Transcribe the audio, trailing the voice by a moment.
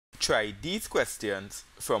Try these questions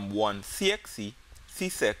from one CXC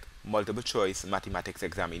CSEC multiple choice mathematics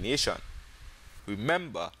examination.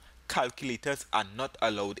 Remember, calculators are not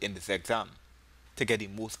allowed in this exam. To get the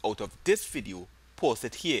most out of this video, pause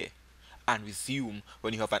it here and resume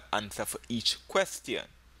when you have an answer for each question.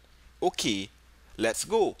 Okay, let's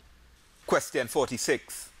go. Question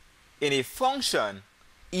 46. In a function,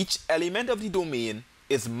 each element of the domain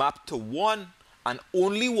is mapped to one and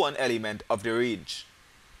only one element of the range.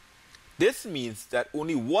 This means that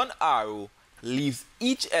only one arrow leaves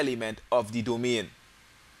each element of the domain.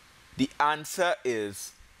 The answer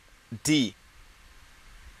is D.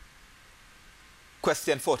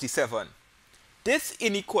 Question 47. This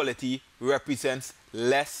inequality represents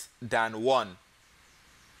less than 1.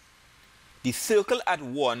 The circle at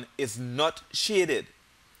 1 is not shaded,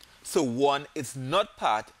 so 1 is not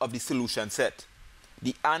part of the solution set.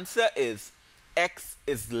 The answer is x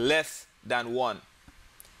is less than 1.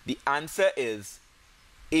 The answer is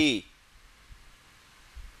A.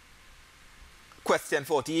 Question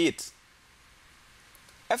 48.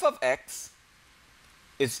 F of x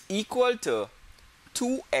is equal to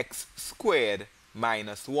 2x squared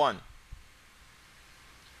minus 1.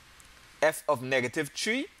 F of negative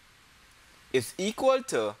 3 is equal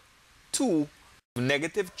to 2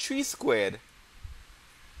 negative 3 squared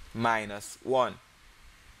minus 1.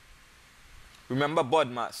 Remember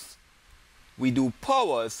BODMAS. We do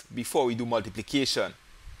powers before we do multiplication.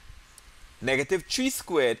 Negative 3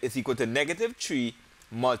 squared is equal to negative 3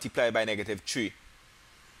 multiplied by negative 3.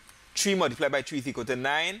 3 multiplied by 3 is equal to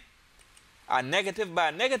 9. A negative by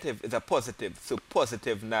a negative is a positive, so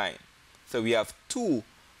positive 9. So we have 2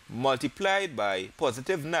 multiplied by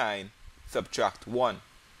positive 9, subtract 1.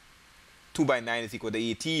 2 by 9 is equal to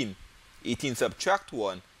 18. 18 subtract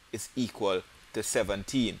 1 is equal to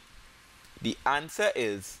 17. The answer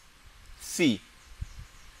is C.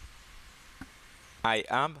 I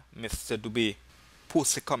am Mr. Dube.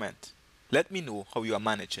 Post a comment. Let me know how you are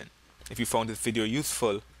managing. If you found this video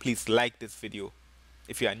useful, please like this video.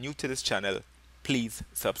 If you are new to this channel, please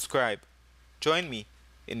subscribe. Join me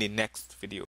in the next video.